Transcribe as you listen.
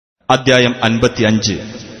അദ്ധ്യായം 55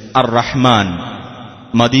 അർ റഹ്മാൻ.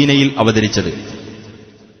 മദീനയിൽ അവതരിച്ചത്.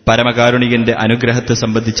 പരമകാരുണികന്റെ അനുഗ്രഹത്തെ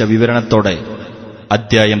സംബന്ധിച്ച വിവരണത്തോടെ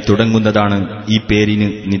അദ്ധ്യായം തുടങ്ങുന്നതാണ് ഈ പേരിന്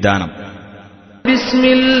നിദാനം.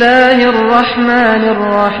 ബിസ്മില്ലാഹിർ റഹ്മാനിർ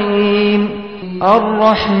റഹീം. അർ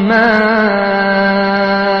റഹ്മാൻ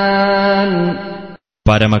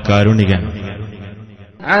പരമകാരുണികൻ.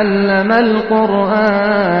 അല്ലമൽ ഖുർആൻ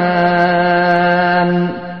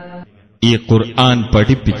ഈ ഖുർആൻ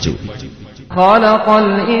പഠിപ്പിച്ചു. ഖലഖൽ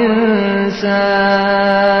ഇൻസാൻ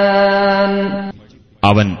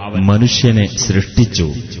അവൻ മനുഷ്യനെ സൃഷ്ടിച്ചു.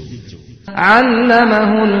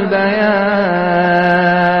 അല്ലമഹുൽ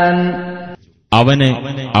ബയാൻ അവനെ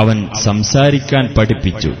അവൻ സംസാരിക്കാൻ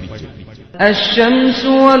പഠിപ്പിച്ചു.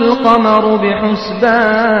 അശ്ശംസു വൽ ഖമറു ബിഹുസ്ബാൻ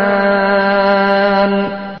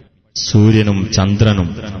സൂര്യനും ചന്ദ്രനും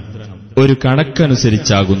ഒരു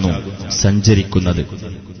കണക്കനുസരിച്ചാകുന്നു സഞ്ചരിക്കുന്നത്.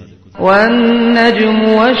 വന്നജ്മു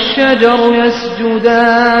വശ്ശജറു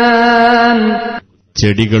യസ്ജുദാൻ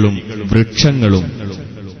ചെടികളും വൃക്ഷങ്ങളും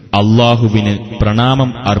അല്ലാഹുവിന് പ്രണാമം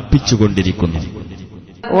അർപ്പിച്ചുകൊണ്ടിരിക്കുന്നു.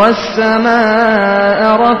 വസ്സമാഅ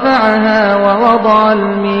റഫഅഹാ വവദഅൽ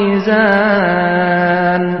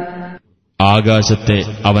മീസാൻ ആകാശത്തെ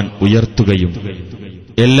അവൻ ഉയർത്തുകയും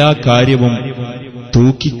എല്ലാ കാര്യവും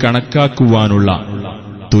തൂക്കിക്കണക്കാക്കുവാനുള്ള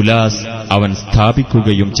തുലാസ് അവൻ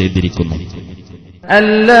സ്ഥാപിക്കുകയും ചെയ്തിരിക്കുന്നു.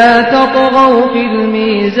 അല്ലാ തത്ഗൗ ഫിൽ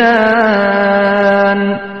മീസാൻ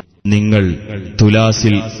നിങ്ങൾ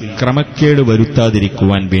തുലാസിൽ ക്രമക്കേട്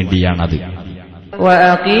വരുത്താതിരിക്കുവാൻ വേണ്ടിയാണത്.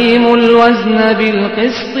 വഅഖീമുൽ വസ്ന ബിൽ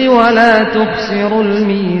ഖിസ്തി വലാ തുഖ്സിറുൽ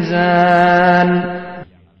മീസാൻ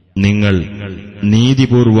നിങ്ങൾ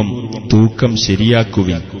നീതിപൂർവം തൂക്കം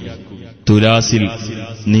ശരിയാക്കുവിൻ. തുലാസിൽ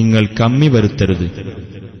നിങ്ങൾ കമ്മി വരുത്തരുത്.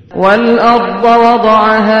 വൽ അർദ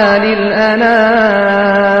വദഅഹാ ലിൽ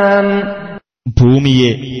അനാം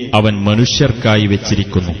ഭൂമിയെ അവൻ മനുഷ്യർക്കായി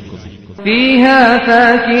വെച്ചിരിക്കുന്നു. ഫീഹാ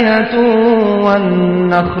ഫാകിഹതു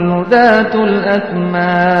വന്നഖ്ലു ദാതുൽ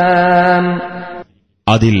അക്മാം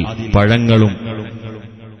അതിൽ പഴങ്ങളും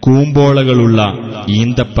കൂമ്പോളകളുള്ള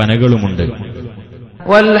ഈന്തപ്പനകളുമുണ്ട്.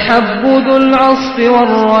 വൽ ഹബ്ബു ദുൽ അസ്ഫി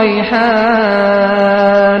വർ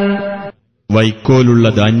റൈഹാൻ വൈക്കോലുള്ള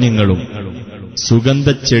ധാന്യങ്ങളും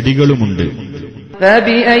സുഗന്ധച്ചെടികളുമുണ്ട്.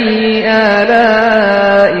 ഫബിഅയ്യി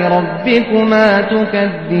ആലാഇ റബ്ബികുമാ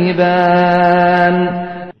തുകദ്ദിബാൻ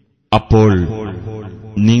അപ്പോൾ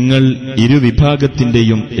നിങ്ങൾ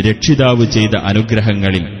ഇരുവിഭാഗത്തിന്റെയും രക്ഷിതാവ് ചെയ്ത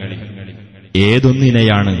അനുഗ്രഹങ്ങളിൽ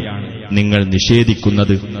ഏതൊന്നിനെയാണ് നിങ്ങൾ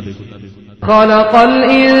നിഷേധിക്കുന്നത്? ഖലഖൽ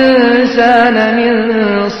ഇൻസാന മിൻ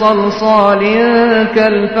സൽസാലിൻ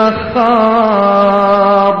കൽ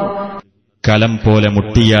ഫഖാർ കലം പോലെ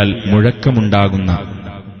മുട്ടിയാൽ മുഴക്കമുണ്ടാകുന്ന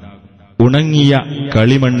ഉണങ്ങിയ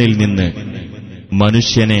കളിമണ്ണിൽ നിന്ന്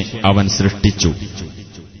മനുഷ്യനെ അവൻ സൃഷ്ടിച്ചു.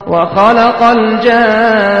 വഖലഖൽ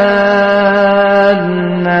ജാന്ന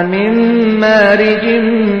മിൻ മാരിജിൻ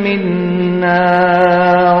മിൻ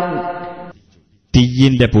നാർ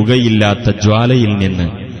തീയിന്റെ പുകയില്ലാത്ത ജ്വാലയിൽ നിന്ന്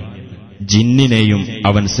ജിന്നിനെയും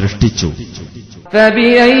അവൻ സൃഷ്ടിച്ചു.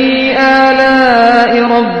 ഫബിഅയ്യി ആലാഇ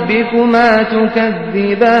റബ്ബികുമാ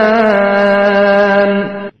തുകദ്ദിബാൻ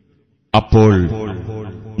അപ്പോൾ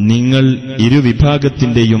നിങ്ങൾ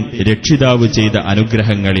ഇരുവിഭാഗത്തിന്റെയും രക്ഷിതാവ് ചെയ്ത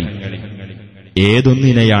അനുഗ്രഹങ്ങളിൽ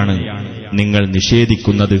ഏതൊന്നിനെയാണ് നിങ്ങൾ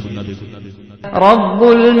നിഷേധിക്കുന്നത്?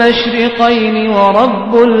 റബ്ബുൽ മശ്രിഖൈനി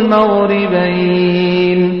വറബ്ബുൽ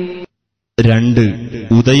മഗ്രിബൈൻ രണ്ട്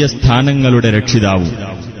ഉദയസ്ഥാനങ്ങളുടെ രക്ഷിതാവും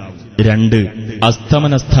രണ്ട്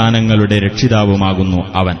അസ്തമനസ്ഥാനങ്ങളുടെ രക്ഷിതാവുമാകുന്നു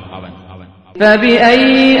അവൻ.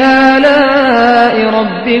 ഫബിഅയ്യി ആലാഇ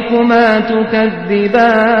റബ്ബികുമാ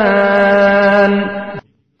തുകദ്ദിബാൻ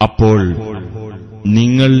അപ്പോൾ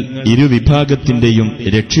നിങ്ങൾ ഇരുവിഭാഗത്തിന്റെയും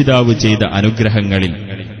രക്ഷിതാവ് ചെയ്ത അനുഗ്രഹങ്ങളിൽ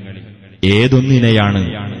ഏതൊന്നിനെയാണ്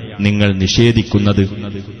നിങ്ങൾ നിഷേധിക്കുന്നത്?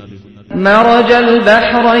 മറജൽ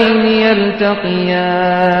ബഹ്റൈനി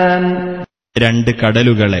യൽതഖിയാൻ രണ്ട്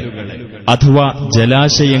കടലുകളെ അഥവാ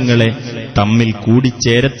ജലാശയങ്ങളെ തമ്മിൽ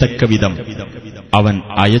കൂടിച്ചേരത്തക്ക വിധം അവൻ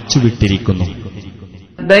അയച്ചുവിട്ടിരിക്കുന്നു.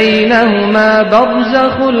 ബൈനഹുമാ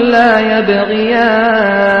ബർസഖുൻ ലാ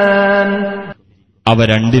യബ്ഗിയാൻ അവ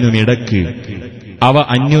രണ്ടിനുമിടക്ക് അവ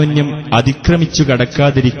അന്യോന്യം അതിക്രമിച്ചു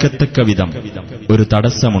കടക്കാതിരിക്കത്തക്ക വിധം ഒരു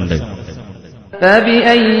തടസ്സമുണ്ട്.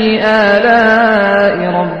 ഫബിഅയ്യി ആലാഇ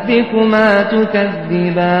റബ്ബികുമാ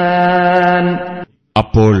തുകദ്ദിബാൻ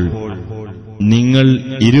അപ്പോൾ നിങ്ങൾ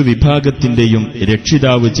ഇരുവിഭാഗത്തിന്റെയും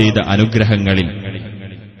രക്ഷിതാവ് ചെയ്ത അനുഗ്രഹങ്ങളിൽ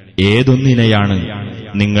ഏതൊന്നിനെയാണ്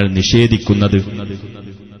നിങ്ങൾ നിഷേധിക്കുന്നത്?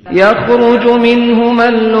 യഖ്റുജു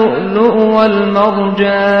മിൻഹുമൽ ലുഅ്ലുഉ വൽ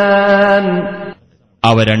മർജാൻ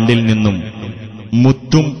അവ രണ്ടിൽ നിന്നും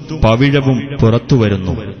മുത്തും പവിഴവും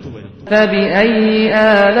പുറത്തുവരുന്നു. فبأي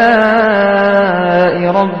آلاء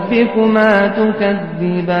ربكما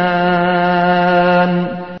تكذبان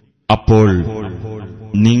അപ്പോൾ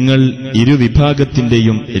നിങ്ങൾ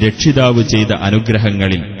ഇരുവിഭാഗത്തിന്റെയും രക്ഷിതാവ് ചെയ്ത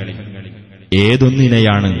അനുഗ്രഹങ്ങളിൽ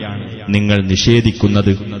ഏതൊന്നിനെയാണ് നിങ്ങൾ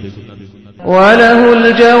നിഷേധിക്കുന്നത്? وله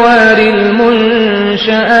الجوار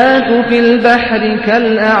المنشآت في البحر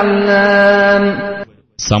كالأعلام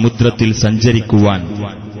സമുദ്രത്തിൽ സഞ്ചരിക്കുവാൻ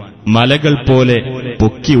മലകൾ പോലെ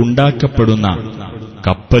പൊക്കിയുണ്ടാക്കപ്പെടുന്ന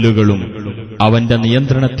കപ്പലുകളും അവന്റെ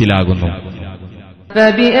നിയന്ത്രണത്തിലാകുന്നു.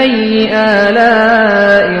 فبأي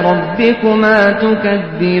آلاء ربكما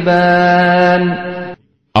تكذبان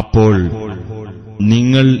അപ്പോൾ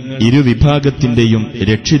നിങ്ങൾ ഇരുവിഭാഗത്തിന്റെയും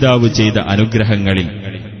രക്ഷിതാവ് ചെയ്ത അനുഗ്രഹങ്ങളിൽ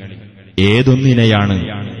ഏതൊന്നിനെയാണ്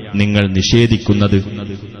നിങ്ങൾ നിഷേധിക്കുന്നത്?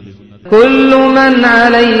 كل من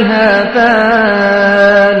عليها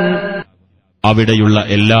فان അവിടെയുള്ള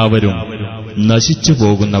എല്ലാവരും നശിച്ചു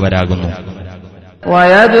പോകുന്നവരാകുന്നു.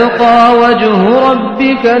 ويبقى وجه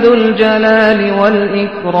ربك ذو الجلال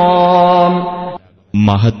والإكرام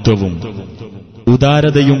മഹത്വവും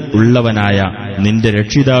ഉദാരതയും ഉള്ളവനായ നിന്റെ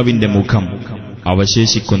രക്ഷിതാവിന്റെ മുഖം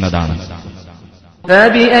അവശേഷിക്കുന്നതാണ്.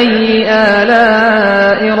 فبأي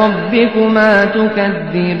آلاء ربكما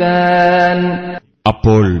تكذبان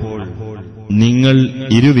അപ്പോൾ നിങ്ങൾ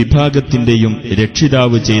ഇരുവിഭാഗത്തിന്റെയും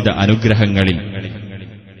രക്ഷിതാവ് ചെയ്ത അനുഗ്രഹങ്ങളിൽ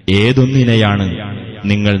ഏതൊന്നിനെയാണ്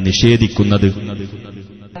നിങ്ങൾ നിഷേധിക്കുന്നത്?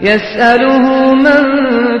 يسأله من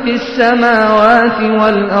في السماوات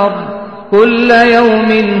والأرض كل يوم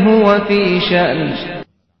هو في شأن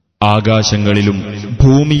ആകാശങ്ങളിലും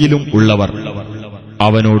ഭൂമിയിലും ഉള്ളവർ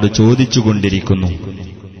അവനോട് ചോദിച്ചുകൊണ്ടിരിക്കുന്നു.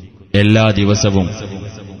 എല്ലാ ദിവസവും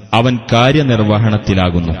അവൻ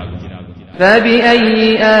കാര്യനിർവഹണത്തിലാകുന്നു. فبأي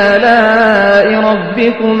آلاء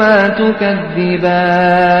ربكما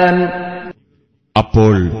تكذبان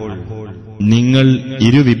അപ്പോൾ നിങ്ങൾ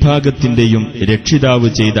ഇരുവിഭാഗത്തിന്റെയും രക്ഷിതാവ്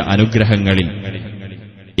ചെയ്ത അനുഗ്രഹങ്ങളിൽ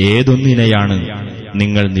ഏതൊന്നിനെയാണ്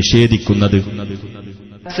നിങ്ങൾ നിഷേധിക്കുന്നത്?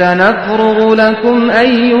 سنفرغ لكم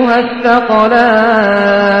أيها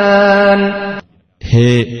الثقلان ഹേ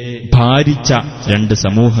ഭാരിച്ച രണ്ട്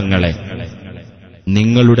സമൂഹങ്ങളെ,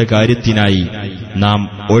 നിങ്ങളുടെ കാര്യത്തിനായി നാം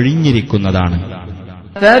ഒഴിഞ്ഞിരിക്കുന്നതാണ്.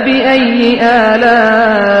 فبأي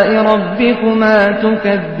آلاء ربكما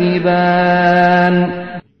تكذبان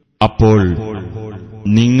അപ്പോൾ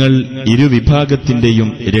നിങ്ങൾ ഇരുവിഭാഗത്തിന്റെയും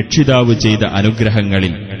രക്ഷിതാവ് ചെയ്ത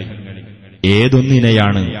അനുഗ്രഹങ്ങളിൽ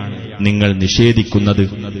ഏതൊന്നിനെയാണ് നിങ്ങൾ നിഷേധിക്കുന്നത്?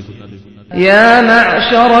 يا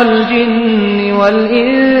معشر الجن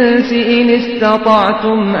والإنس إن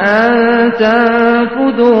استطعتم أن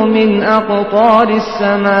تنفذوا من أقطار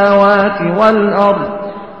السماوات والأرض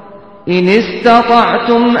إن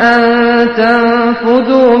استطعتم أن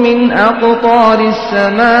تنفذوا من أقطار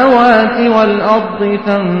السماوات والأرض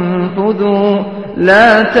فانفذوا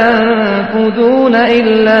لا تنفذون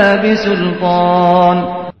إلا بسلطان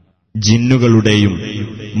ജിന്നുകളുടെയും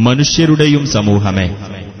മനുഷ്യരുടെയും സമൂഹമേ,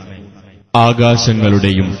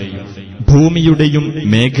 ആകാശങ്ങളുടെയും ഭൂമിയുടെയും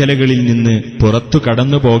മേഖലകളിൽ നിന്ന് പുറത്തു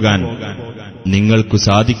കടന്നുപോകാൻ നിങ്ങൾക്കു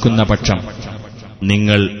സാധിക്കുന്ന പക്ഷം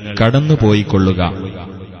നിങ്ങൾ കടന്നുപോയിക്കൊള്ളുക.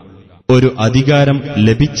 ഒരു അധികാരം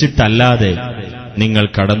ലഭിച്ചിട്ടല്ലാതെ നിങ്ങൾ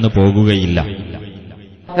കടന്നുപോകുകയില്ല.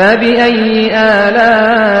 فبأي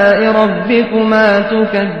آلاء ربكما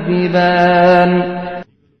تكذبان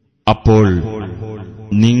അപ്പോൾ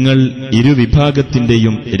നിങ്ങൾ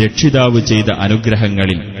ഇരുവിഭാഗത്തിന്റെയും രക്ഷിതാവ് ചെയ്ത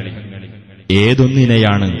അനുഗ്രഹങ്ങളിൽ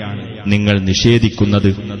ഏതൊന്നിനെയാണ് നിങ്ങൾ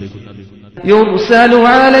നിഷേധിക്കുന്നത്? يرسل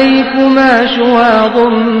عليكما شواظ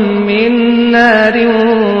من نار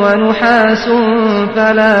ونحاس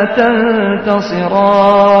فلا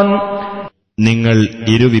تنتصران നിങ്ങൾ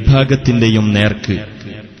ഇരുവിഭാഗത്തിന്റെയും നേർക്ക്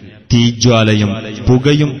തീജ്വാലയും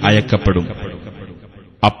പുകയും അയക്കപ്പെടും.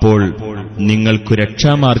 അപ്പോൾ നിങ്ങൾക്കു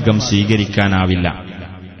രക്ഷാമാർഗം സ്വീകരിക്കാനാവില്ല.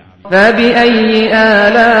 فبأي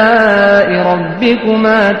آلاء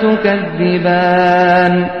ربكما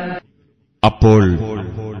تكذبان അപ്പോൾ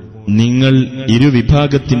നിങ്ങൾ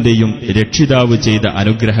ഇരുവിഭാഗത്തിന്റെയും രക്ഷിതാവ് ചെയ്ത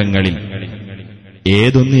അനുഗ്രഹങ്ങളിൽ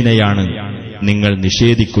ഏതൊന്നിനെയാണ് നിങ്ങൾ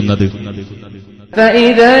നിഷേധിക്കുന്നത്?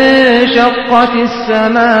 فإذا انشقت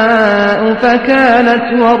السماء فكانت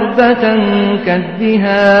وردة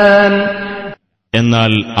كالدهان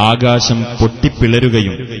എന്നാൽ ആകാശം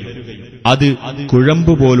പൊട്ടിപ്പിളരുകയും അത്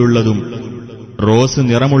കുഴമ്പുപോലുള്ളതും റോസ്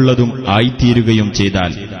നിറമുള്ളതും ആയിത്തീരുകയും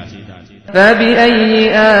ചെയ്താൽ فبأي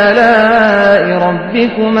آلاء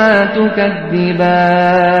ربكما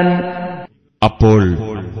تكذبان അപ്പോൾ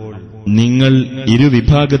നിങ്ങൾ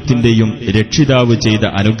ഇരുവിഭാഗത്തിന്റെയും രക്ഷിതാവ് ചെയ്ത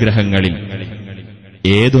അനുഗ്രഹങ്ങളിൽ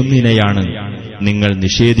ഏതൊന്നിനെയാണ് നിങ്ങൾ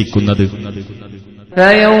നിഷേധിക്കുന്നത്?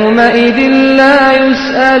 فيومئذ لا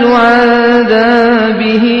يسأل عن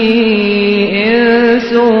ذنبه إنس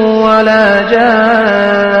ولا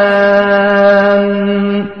جان.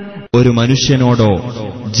 ഒരു മനുഷ്യനോടോ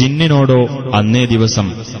ജിന്നിനോടോ അന്നേ ദിവസം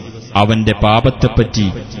അവന്റെ പാപത്തെപ്പറ്റി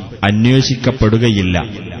അന്വേഷിക്കപ്പെടുകയില്ല.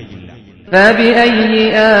 فبأي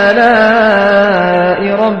آلاء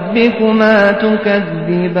ربكما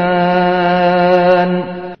تكذبان.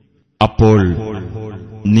 അപ്പോൾ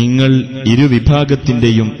നിങ്ങൾ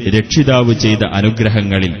ഇരുവിഭാഗത്തിന്റെയും രക്ഷിതാവ് ചെയ്ത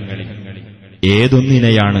അനുഗ്രഹങ്ങളിൽ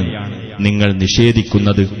ഏതൊന്നിനെയാണ് നിങ്ങൾ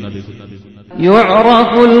നിഷേധിക്കുന്നത്?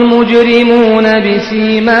 يعرف المجرمون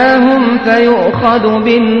بسيماهم فيؤخذ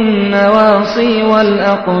بالنواصي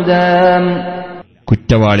والأقدام.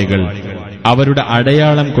 കുറ്റവാളികൾ അവരുടെ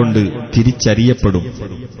അടയാളം കൊണ്ട് തിരിച്ചറിയപ്പെടും.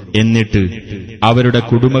 എന്നിട്ട് അവരുടെ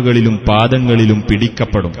കുടുമകളിലും പാദങ്ങളിലും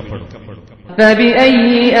പിടിക്കപ്പെടും. فبأي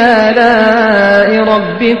آلاء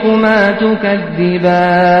ربكما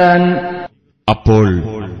تكذبان. അപ്പോൾ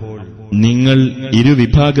നിങ്ങൾ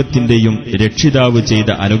ഇരുവിഭാഗത്തിന്റെയും രക്ഷിതാവ് ചെയ്ത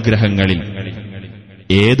അനുഗ്രഹങ്ങളിൽ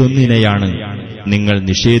ഏതൊന്നിനെയാണ് നിങ്ങൾ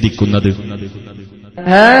നിഷേധിക്കുന്നത്?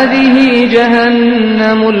 هذه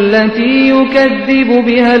جهنم التي يكذب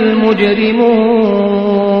بها المجرمون.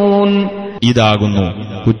 ഇതാകുന്നു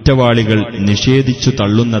കുറ്റവാളികൾ നിഷേധിച്ചു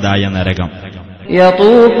തള്ളുന്നതായ നരകം.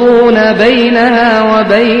 يطوفون بينها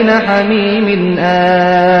وبين حميم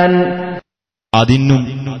آن. അതിനും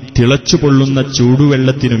തിളച്ചുപൊള്ളുന്ന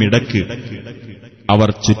ചൂടുവെള്ളത്തിനുമിടക്ക് അവർ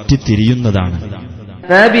ചുറ്റിത്തിരിയുന്നതാണ്.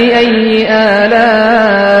 فبأي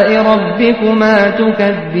آلاء ربكما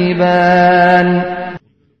تكذبان.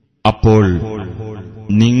 അപ്പോൾ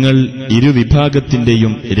നിങ്ങൾ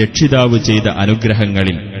ഇരുവിഭാഗത്തിന്റെയും രക്ഷിതാവ് ചെയ്ത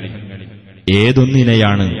അനുഗ്രഹങ്ങളിൽ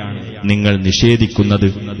ഏതൊന്നിനെയാണ് നിങ്ങൾ നിഷേധിക്കുന്നത്?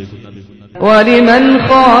 ولمن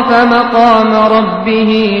خاف مقام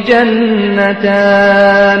ربه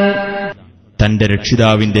جنتان. തന്റെ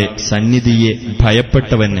രക്ഷിതാവിന്റെ സന്നിധിയെ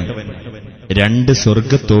ഭയപ്പെട്ടവന് 2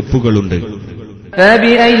 സ്വർഗ്ഗത്തോപ്പുകളുണ്ട്.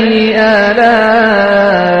 فبأي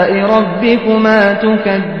آلاء ربكما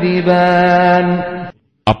تكذبان.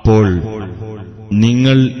 അപ്പോൾ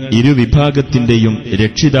നിങ്ങൾ ഇരുവിഭാഗത്തിന്റെയും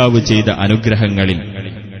രക്ഷിതാവ് ചെയ്ത അനുഗ്രഹങ്ങളിൽ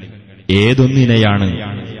ഏതൊന്നിനെയാണ്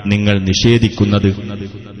നിങ്ങൾ നിഷേധിക്കുന്നത്?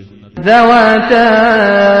 ذواتا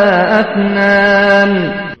أفنان.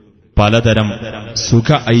 പലതരം സുഖ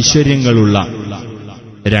ഐശ്വര്യങ്ങളുള്ള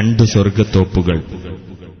 2 സ്വർഗ്ഗത്തോപ്പുകൾ.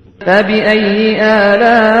 فبأي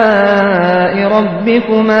آلاء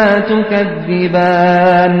ربكما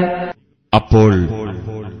تكذبان. അപ്പോൾ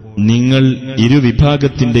നിങ്ങൾ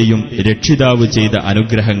ഇരുവിഭാഗത്തിന്റെയും രക്ഷിതാവ് ചെയ്ത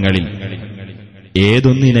അനുഗ്രഹങ്ങളിൽ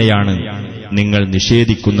ഏതൊന്നിനെയാണ് നിങ്ങൾ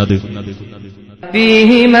നിഷേധിക്കുന്നത്?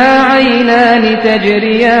 فيهما عينان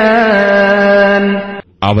تجريان.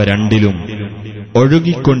 അവ രണ്ടിലും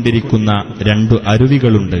ഒഴുകിക്കൊണ്ടിരിക്കുന്ന 2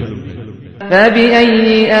 അരുവികളുണ്ട്. فبأي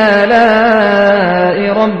آلاء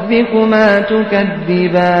ربكما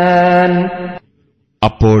تكذبان.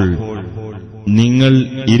 അപ്പോൾ നിങ്ങൾ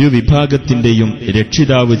ഇരുവിഭാഗത്തിന്റെയും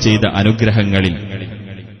രക്ഷിതാവ് ചെയ്ത അനുഗ്രഹങ്ങളിൽ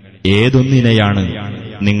ഏതൊന്നിനെയാണ്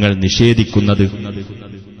നിങ്ങൾ നിഷേധിക്കുന്നത്?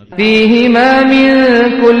 فيهما من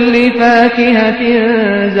كل فاكهة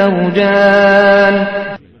زوجان.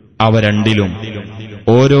 അവ രണ്ടിലും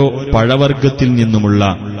ഓരോ പഴവർഗ്ഗത്തിൽ നിന്നുമുള്ള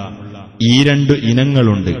ഈ 2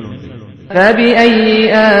 ഇനങ്ങളുണ്ട്. فبأي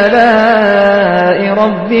آلاء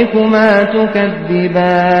ربكما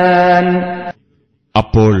تكذبان.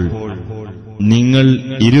 അപ്പോൾ നിങ്ങൾ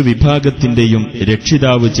ഇരുവിഭാഗത്തിന്റെയും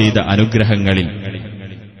രക്ഷിതാവ് ചെയ്ത അനുഗ്രഹങ്ങളിൽ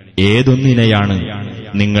ഏതൊന്നിനെയാണ്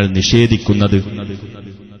നിങ്ങൾ നിഷേധിക്കുന്നത്?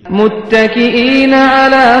 متكئين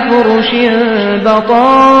على فرش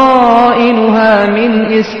بطائنها من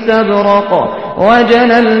استبرق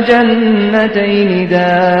وجنى الجنتين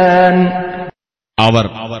دان. അവർ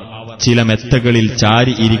ചില മെത്തകളിൽ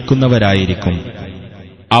ചാരി ഇരിക്കുന്നവരായിരിക്കും.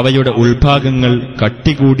 അവയുടെ ഉൾഭാഗങ്ങൾ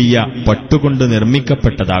കട്ടികൂടിയ പട്ടുകൊണ്ട്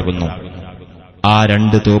നിർമ്മിക്കപ്പെട്ടതാകുന്നു. ആ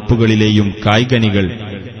 2 തോപ്പുകളിലെയും കായ്കനികൾ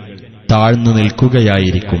താഴ്ന്നു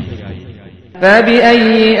നിൽക്കുകയായിരിക്കും.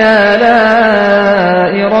 فبأي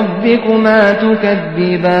آلاء ربكما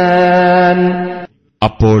تكذبان.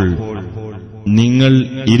 അപ്പോൾ നിങ്ങൾ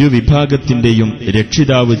ഇരുവിഭാഗത്തിന്റെയും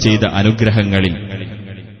രക്ഷിതാവ് ചെയ്ത അനുഗ്രഹങ്ങളിൽ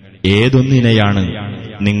ഏതൊന്നിനെയാണ്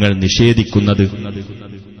നിങ്ങൾ നിഷേധിക്കുന്നത്?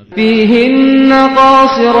 فيهن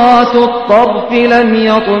قاصرات الطرف لم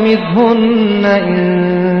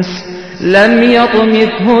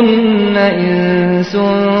يطمثهن إنس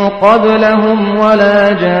قبلهم ولا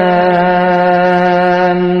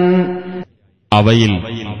جان. അവയിൽ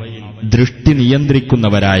ദൃഷ്ടി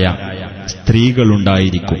നിയന്ത്രിക്കുന്നവരായ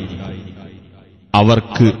സ്ത്രീകളുണ്ടായിരിക്കും.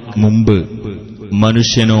 അവർക്ക് മുമ്പ്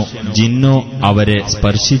മനുഷ്യനോ ജിന്നോ അവരെ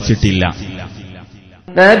സ്പർശിച്ചിട്ടില്ല.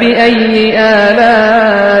 فبأي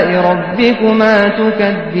آلاء ربكما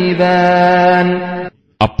تكذبان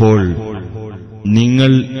അപ്പോൾ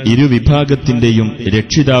നിങ്ങൾ ഇരുവിഭാഗത്തിന്റെയും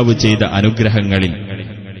രക്ഷിതാവ് ചെയ്ത അനുഗ്രഹങ്ങളിൽ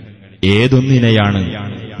ഏതൊന്നിനെയാണ്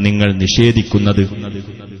നിങ്ങൾ നിഷേധിക്കുന്നത്?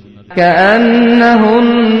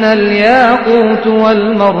 كأنهن الياقوت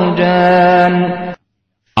والمرجان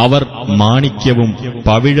അവർ മാണിക്യവും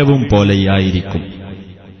പവിഴവും പോലെയായിരിക്കും.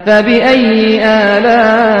 فبأي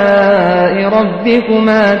آلاء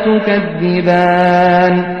ربكما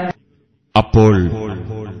تكذبان അപ്പോൾ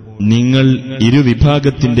നിങ്ങൾ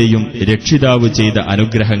ഇരുവിഭാഗത്തിന്റെയും രക്ഷിതാവ് ചെയ്ത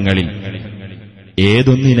അനുഗ്രഹങ്ങളിൽ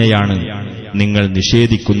ഏതൊന്നിനെയാണ് നിങ്ങൾ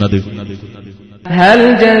നിഷേധിക്കുന്നത്? هل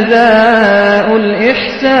جزاء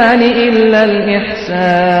الإحسان إلا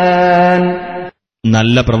الإحسان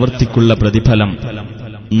നല്ല പ്രവൃത്തിക്കുള്ള പ്രതിഫലം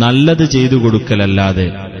നല്ലത് ചെയ്തു കൊടുക്കലല്ലാതെ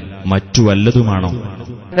മറ്റു വല്ലതുമാണോ?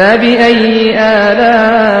 فبأي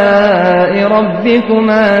آلاء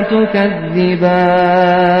ربكما تكذبان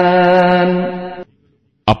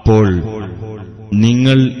അപ്പോൾ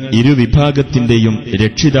നിങ്ങൾ ഇരുവിഭാഗത്തിന്റെയും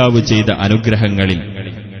രക്ഷിതാവ് ചെയ്ത അനുഗ്രഹങ്ങളിൽ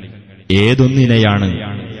ഏതൊന്നിനെയാണ്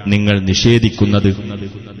നിങ്ങൾ നിഷേധിക്കുന്നത്?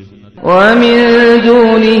 ومن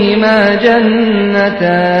دونهما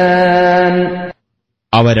جنتان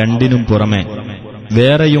അവ രണ്ടിനും പുറമെ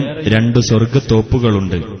വേറെയും 2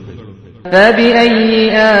 സ്വർഗ്ഗത്തോപ്പുകളുണ്ട്. فبأي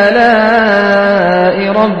آلاء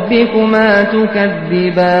ربكما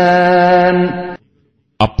تكذبان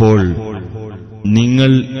അപ്പോൾ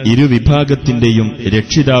നിങ്ങൾ ഇരുവിഭാഗത്തിന്റെയും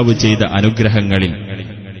രക്ഷിതാവ് ചെയ്ത അനുഗ്രഹങ്ങളിൽ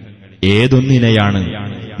ഏതൊന്നിനെയാണ്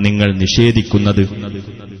നിങ്ങൾ നിഷേധിക്കുന്നത്?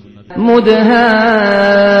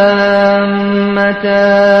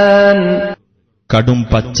 مدهامتان കടും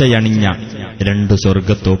പച്ചയണിഞ്ഞ 2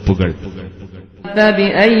 സ്വർഗ്ഗത്തോപ്പുകൾ.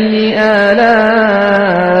 فبأي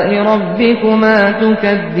آلاء ربكما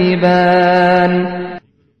تكذبان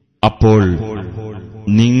അപ്പോൾ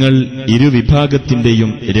നിങ്ങൾ ഇരുവിഭാഗത്തിന്റെയും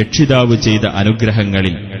രക്ഷിതാവ് ചെയ്ത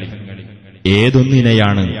അനുഗ്രഹങ്ങളിൽ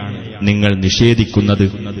ഏതൊന്നിനെയാണ് നിങ്ങൾ നിഷേധിക്കുന്നത്?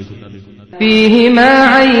 فيهما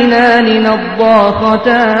عينان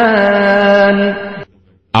نضاختان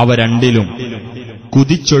അവ രണ്ടിലും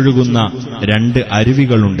കുതിച്ചൊഴുകുന്ന 2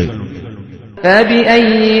 അരുവികളുണ്ട്.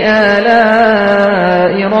 فبأي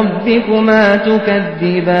آلاء ربكما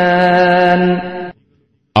تكذبان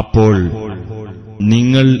അപ്പോൾ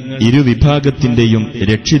നിങ്ങൾ ഇരുവിഭാഗത്തിന്റെയും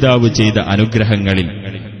രക്ഷിതാവ് ചെയ്ത അനുഗ്രഹങ്ങളിൽ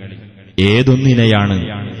ഏതൊന്നിനെയാണ്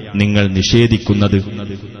നിങ്ങൾ നിഷേധിക്കുന്നത്?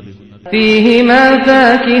 فيهما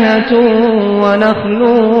فاكهة ونخل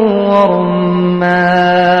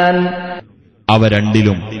ورمان അവ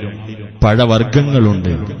രണ്ടിലും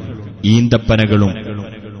പഴവർഗ്ഗങ്ങളുണ്ട്, ഈന്തപ്പനകളും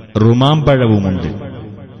റുമാമ്പഴവുമുണ്ട്.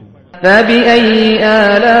 فبأي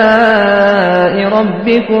آلاء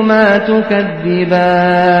ربكما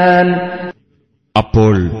تكذبان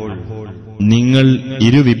അപ്പോൾ നിങ്ങൾ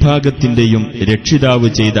ഇരുവിഭാഗത്തിന്റെയും രക്ഷിതാവ്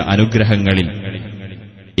ചെയ്ത അനുഗ്രഹങ്ങളിൽ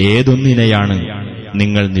ഏതൊന്നിനെയാണ്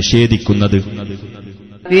നിങ്ങൾ നിഷേധിക്കുന്നത്?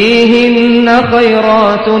 فيهن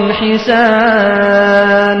خيرات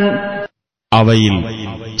حسان അവയിൽ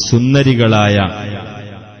സുന്ദരികളായ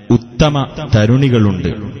ഉത്തമ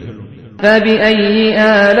തരുണികളുണ്ട്. فبأي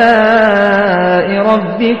آلاء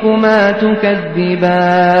ربكما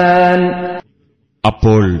تكذبان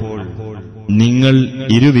അപ്പോൾ നിങ്ങൾ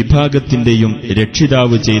ഇരുവിഭാഗത്തിന്റെയും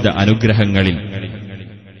രക്ഷിതാവ് ചെയ്ത അനുഗ്രഹങ്ങളിൽ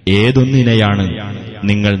ഏതൊന്നിനെയാണ്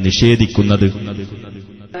നിങ്ങൾ നിഷേധിക്കുന്നത്?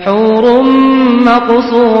 حور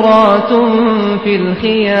مقصورات في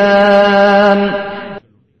الخيام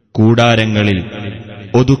കൂടാരങ്ങളിൽ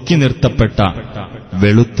ഒതുക്കി നിർത്തപ്പെട്ട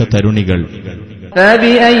വെളുത്ത തരുണികൾ.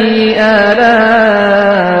 فبأي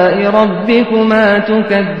آلاء ربكما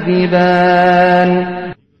تكذبان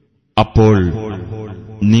അപ്പോൾ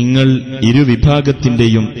നിങ്ങൾ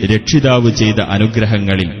ഇരുവിഭാഗത്തിന്റെയും രക്ഷിതാവ് ചെയ്ത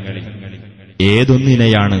അനുഗ്രഹങ്ങളിൽ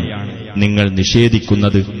ഏതൊന്നിനെയാണ് നിങ്ങൾ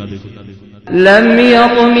നിഷേധിക്കുന്നത്? لم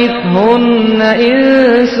يطمثهن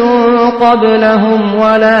إنس قبلهم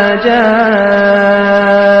ولا جان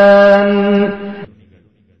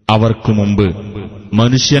അവർക്കു മുമ്പ്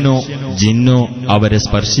മനുഷ്യനോ ജിന്നോ അവരെ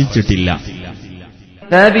സ്പർശിച്ചിട്ടില്ല.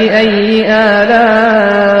 فبأي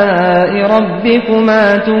آلاء ربكما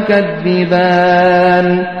تكذبان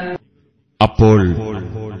അപ്പോൾ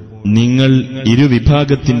നിങ്ങൾ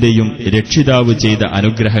ഇരുവിഭാഗത്തിന്റെയും രക്ഷിതാവ് ചെയ്ത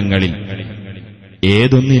അനുഗ്രഹങ്ങളിൽ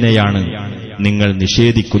ഏതൊന്നിനെയാണ് നിങ്ങൾ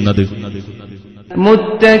നിഷേധിക്കുന്നത്?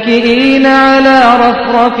 متكئين على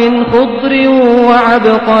رفرف خضر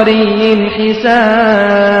وعبقري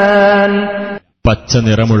حسان പച്ച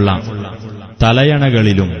നിറമുള്ള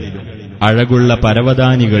തലയണകളിലും അഴകുള്ള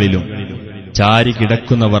പരവതാനികളിലും ചാരി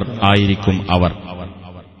കിടക്കുന്നവർ ആയിരിക്കും അവർ.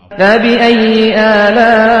 فبأي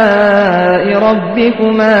آلاء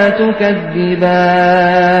ربكما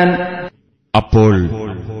تكذبان അപ്പോൾ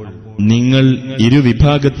നിങ്ങൾ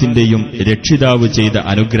ഇരുവിഭാഗത്തിന്റെയും രക്ഷിതാവ് ചെയ്ത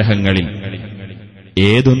അനുഗ്രഹങ്ങളിൽ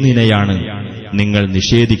ഏതൊന്നിനെയാണ് നിങ്ങൾ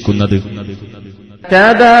നിഷേധിക്കുന്നത്?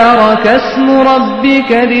 تبارك اسم ربك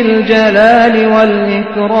ذي الجلال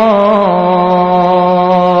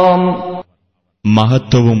والإكرام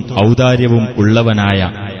മഹത്വവും ഔദാര്യവും ഉള്ളവനായ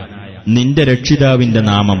നിന്റെ രക്ഷിതാവിന്റെ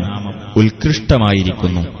നാമം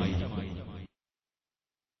ഉത്കൃഷ്ടമായിരിക്കുന്നു.